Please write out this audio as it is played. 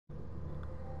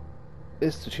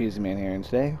It's the Cheesy Man here, and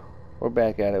today we're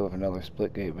back at it with another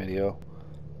Splitgate video,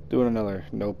 doing another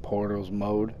no portals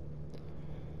mode.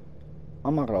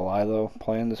 I'm not gonna lie though,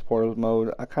 playing this portals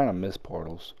mode, I kind of miss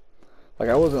portals. Like,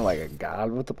 I wasn't like a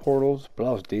god with the portals, but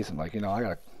I was decent. Like, you know,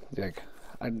 I'd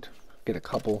get a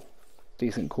couple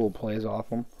decent cool plays off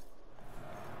them.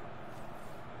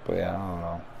 But yeah,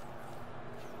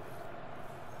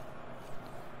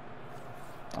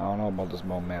 I don't know about this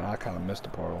mode, man. I kind of miss the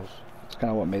portals. It's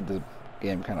kind of what made the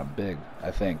game kind of big,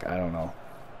 I think. I don't know,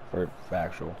 for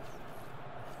factual.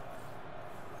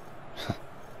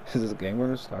 Is this game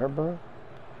going to start, bro?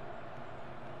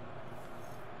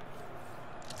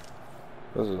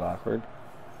 This is awkward.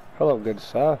 Hello, good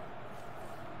sir.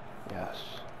 Yes.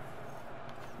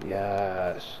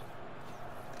 Yes.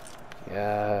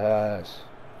 Yes.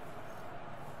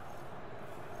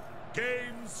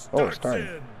 Game starts it's starting.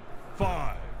 in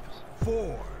 5,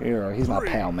 4, Here, he's 3, my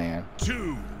pal, man.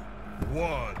 2,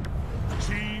 1.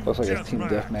 Team Looks like it's team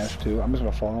deathmatch too. I'm just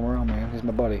gonna follow him around, man. He's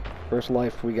my buddy. First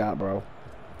life we got, bro.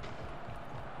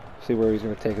 See where he's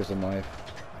gonna take us in life.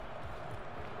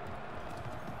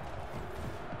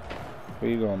 Where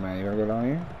you going, man? You gonna go down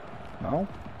here? No?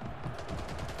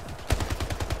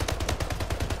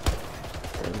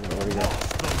 Where do you go?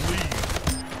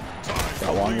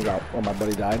 Got one. We got. Oh, my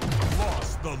buddy died.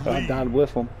 I died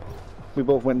with him. We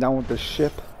both went down with the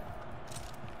ship.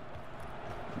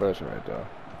 But it's right though.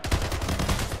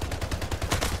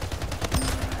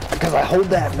 Because I hold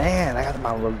that man. I got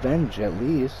my revenge at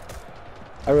least.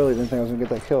 I really didn't think I was gonna get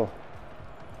that kill.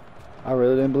 I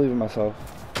really didn't believe in myself.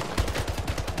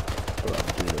 But I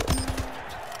did it.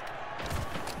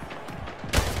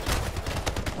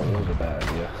 Oh, that was a bad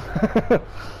idea.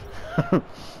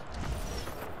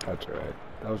 That's right.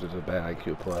 That was just a bad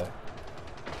IQ play.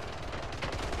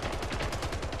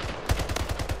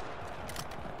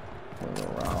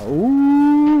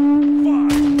 Ooh. 5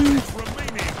 minutes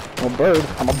remaining. I'm a bird.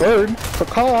 I'm a bird.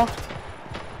 Caw.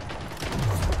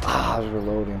 Ah, I was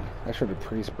reloading. I should have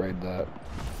pre-sprayed that.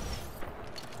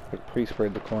 I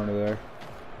pre-sprayed the corner there.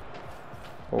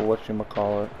 Or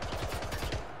whatchamacallit.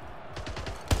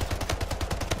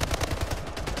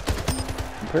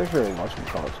 I'm pretty sure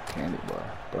whatchamacallit's a candy bar,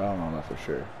 but I don't know that for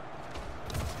sure.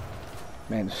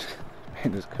 Man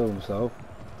just killed himself.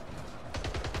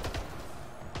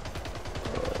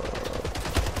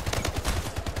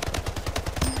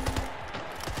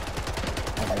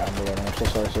 I'm so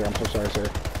sorry, sir. I'm so sorry, sir.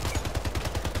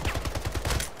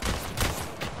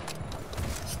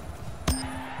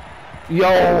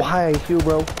 Yo, high IQ,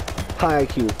 bro. High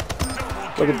IQ.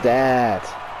 Look at that.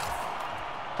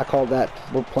 I call that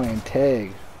we're playing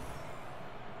tag.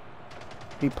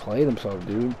 He played himself,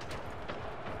 dude.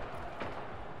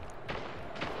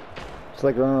 It's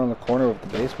like running around the corner with the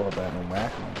baseball bat and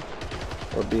whacking him.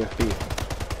 Or BFB.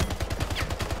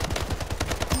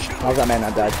 How's that man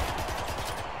not died?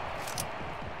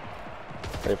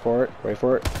 Wait for it. Wait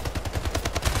for it.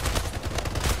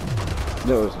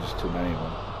 There was just too many of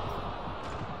them.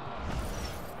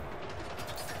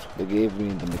 They gave me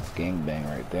the gangbang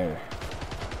right there.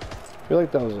 I feel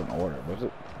like that was in order, was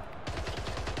it?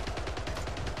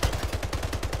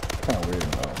 Kind of weird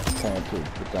though. Kind of to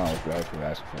McDonald's drive-thru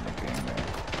asking for the gangbang.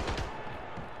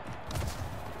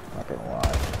 Not gonna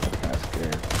lie, I'm kind of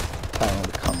scared. Telling him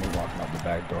to come and walking out the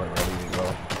back door, ready to go.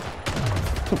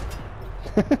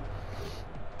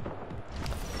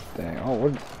 Dang, oh,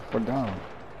 we're down.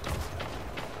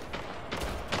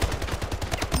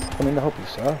 I mean, to help you,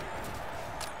 sir.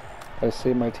 I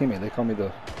saved my teammate. They call me the...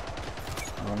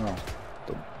 I don't know.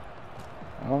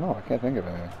 I don't know. I can't think of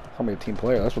anything. They call me a team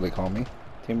player. That's what they call me.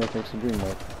 Teamwork makes the dream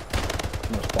work.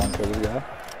 I'm gonna spawn kill this guy.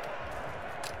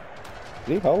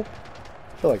 Did he help?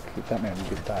 I feel like that man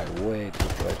could die way too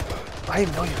quick. I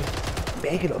didn't know you could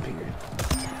make it up here.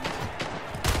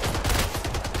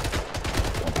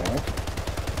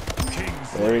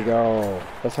 There we go.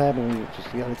 That's what happens when you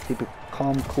gotta keep a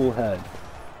calm, cool head.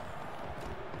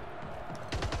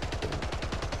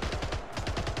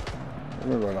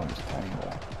 We're right on this tiny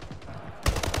hole.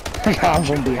 I'm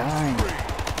from behind. I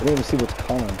didn't even see what's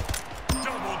coming.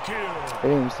 I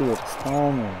didn't even see what's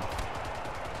coming.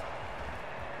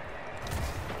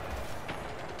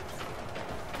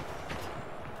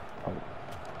 Oh.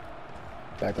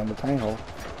 Back on the tiny hole.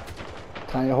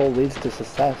 Tiny hole leads to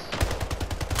success.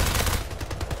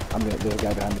 I'm gonna do a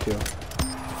guy behind me too.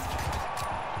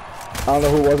 I don't know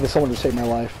who it was, but someone just saved my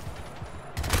life.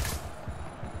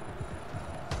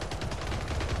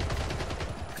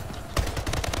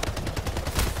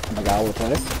 Oh my god, I will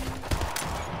play.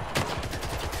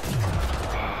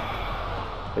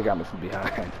 They got me from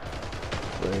behind.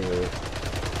 Wait.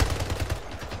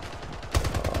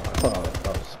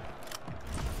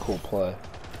 cool play.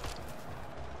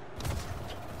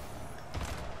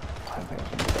 I think I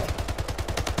should do that.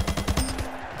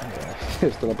 Yeah,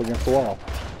 he stood up against the wall.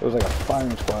 It was like a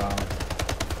firing squad on him.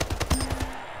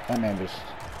 That man just,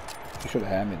 he should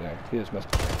have had me there. He just missed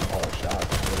all the shots.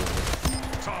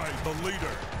 Tie the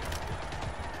leader.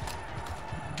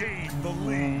 Gain the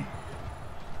lead.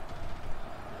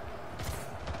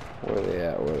 Where are they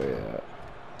at? Where are they at?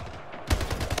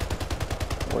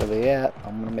 Where are they at?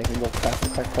 I'm gonna make him go fast,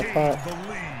 fast, fast, fast. Gain the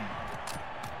lead.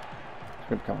 It's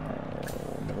gonna come.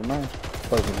 Never mind. I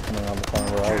thought it was gonna come around the corner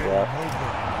where I was at.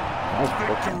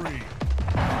 Victory.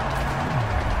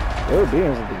 They were beating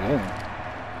us at the beginning.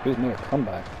 We just made a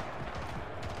comeback.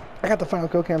 I got the final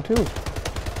kill cam too.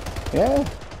 Yeah,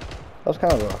 that was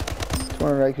kind of a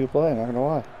 200 IQ play. Not gonna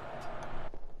lie.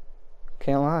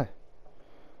 Can't lie.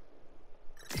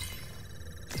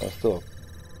 That's still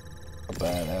a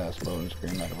badass loading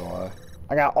screen, not gonna lie.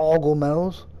 I got all gold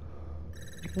medals.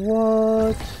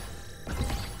 What?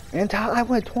 And I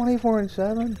went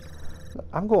 24-7.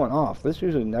 I'm going off. This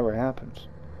usually never happens.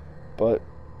 But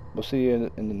we'll see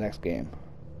you in the next game.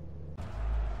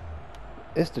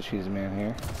 It's the Cheese Man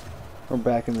here. We're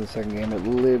back into the second game. It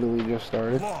literally just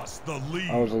started. Lost the lead.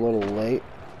 I was a little late.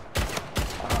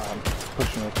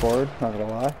 Pushing record, not gonna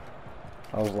lie.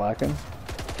 I was lacking.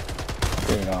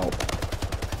 You know.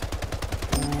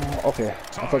 Okay,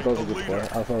 I thought that was a good play.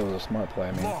 I thought it was a smart play.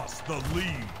 I mean, Lost the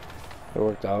lead. it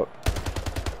worked out.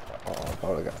 Oh, I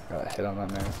probably got a hit on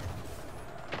that man.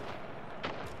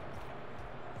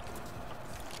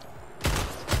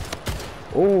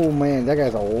 Oh man, that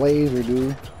guy's a laser,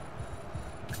 dude.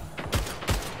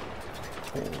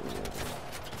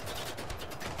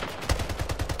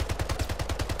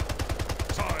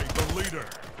 Tie the leader.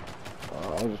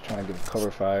 I was just trying to get cover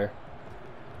fire.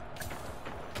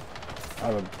 I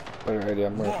have a better idea.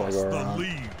 I'm gonna try to go around.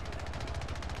 Lead.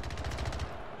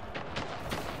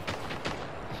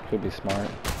 This could be smart.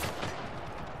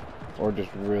 Or just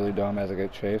really dumb as I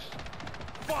get chased.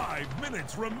 5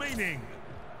 minutes remaining.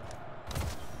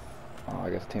 Oh,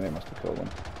 I guess the teammate must have killed him.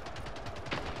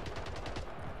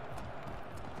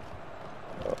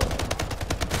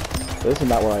 This is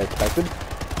not what I expected.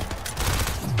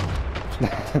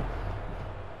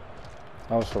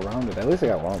 I was surrounded. At least I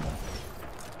got one of them.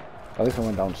 At least I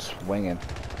went down swinging.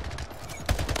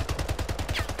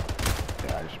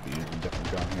 Yeah, I should be using a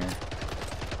different gun here.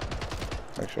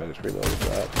 Actually, I just reloaded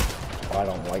that. Oh, I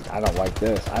don't like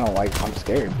this. I'm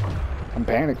scared. I'm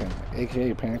panicking.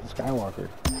 AKA Panicking Skywalker.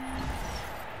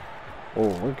 Oh,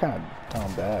 we're kind of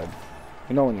down bad.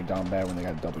 You know when you're down bad when they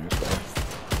got double your stuff.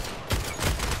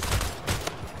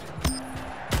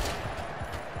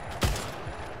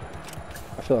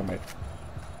 I feel like my...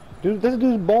 Dude, this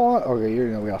dude's balling. Okay, you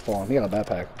know we gotta follow him. He got a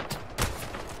backpack.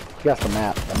 He got the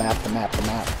map.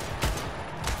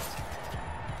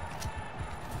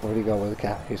 Where'd he go? Where's the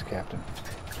cap? He's the captain.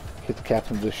 He's the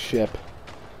captain of this ship.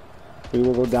 We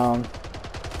will go down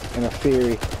in a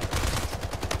fury.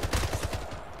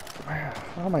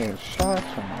 How am I getting shot?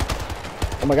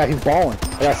 Oh my god, he's balling.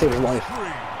 I gotta save his life.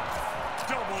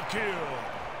 Double kill.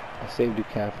 I saved you,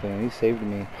 Captain. He saved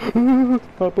me.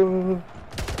 Papa.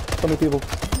 So many people.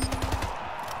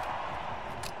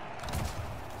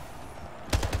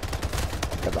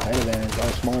 Got the height advantage. I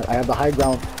was smart. I have the high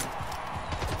ground.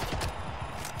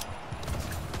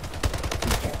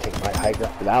 You can't take my high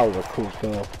ground. That was a cool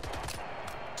kill.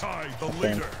 Tie the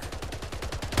leader.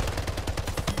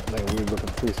 Like a weird looking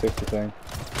 360 thing.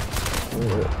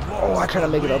 Oh, I tried to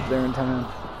make it up there in time.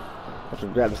 I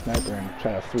should grab the sniper and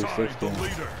try a 360. Tie the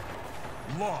leader.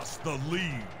 Lost the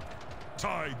lead.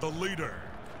 Tie the leader.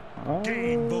 Oh.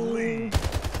 Gain the lead.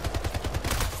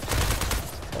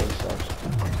 Oh, he sucks.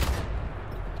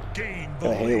 Gain the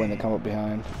I hate it when lead. they come up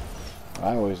behind.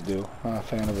 I always do. I'm not a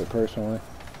fan of it personally.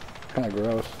 Kind of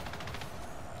gross.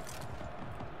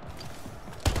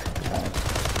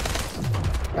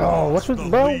 Oh, what's with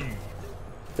bro? Lead.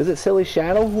 Is it Silly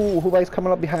Shadow who likes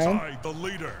coming up behind? Tie the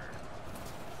leader.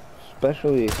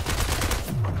 Especially.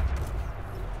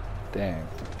 Dang.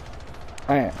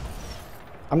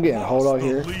 I'm getting hold out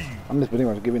here. Lead. I'm just pretty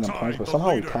much giving them punch, but the somehow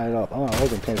we leader. tied it up. Oh, I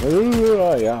wasn't paying.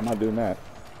 Yeah, I'm not doing that.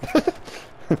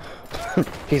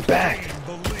 He's back. Gain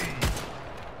the lead.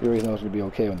 You always know it's gonna be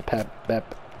okay when the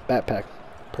backpack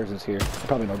person's here.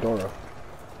 Probably no Doro.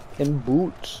 In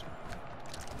boots.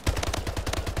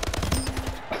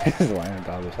 He's lying on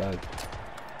top of his head.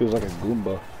 He was like a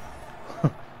Goomba.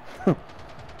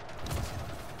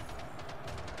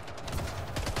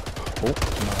 Oh,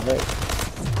 not right.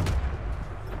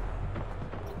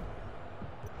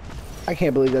 I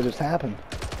can't believe that just happened.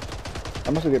 I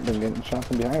must have been getting shot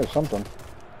from behind or something.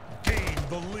 Gain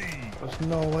the lead. There's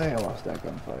no way I lost that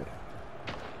gunfight.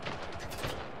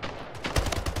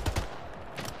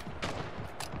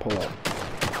 Pull up.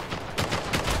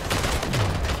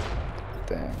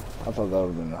 Dang. I thought that would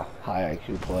have been a high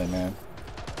IQ play, man.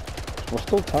 We're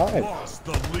still tied. Lost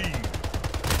the lead.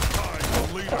 Tied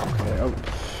the leader. Okay,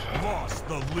 Lost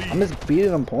the lead. I'm just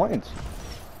beating them points.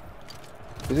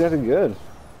 These guys are good.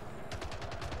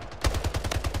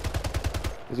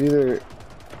 It's either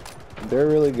they're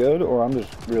really good or I'm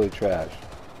just really trash.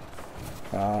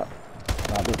 Not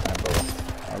this time, bro.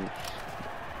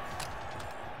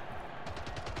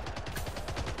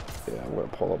 Yeah, I'm gonna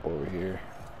pull up over here.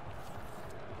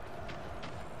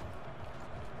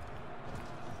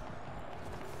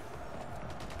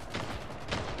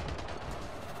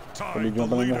 Somebody Tied the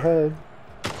jumping in the leader. head.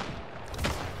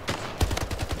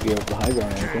 Gave up the high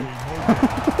ground or anything.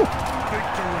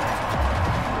 Victory.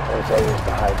 Oh, it's always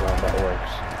the high ground that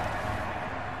works.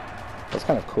 That's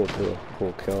kind of cool too.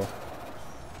 Cool kill.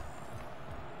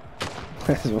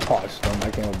 This is washed on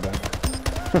my camera back.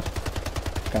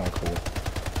 Kind of cool.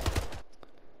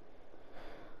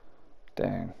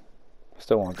 Dang.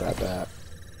 Still want that bat.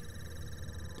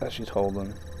 That she's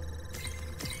holding.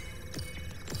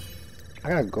 I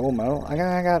got a gold medal. I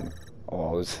got.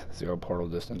 Oh, it was 0 portal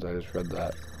distance. I just read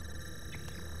that.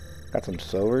 Got some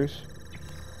silvers.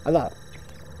 I thought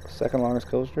second longest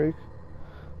kill streak.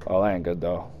 Oh, that ain't good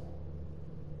though.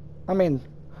 I mean,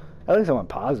 at least I went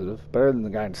positive. Better than the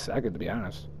guy in second, to be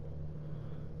honest.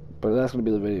 But that's gonna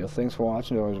be the video. Thanks for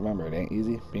watching. Always remember, it ain't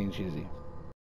easy being cheesy.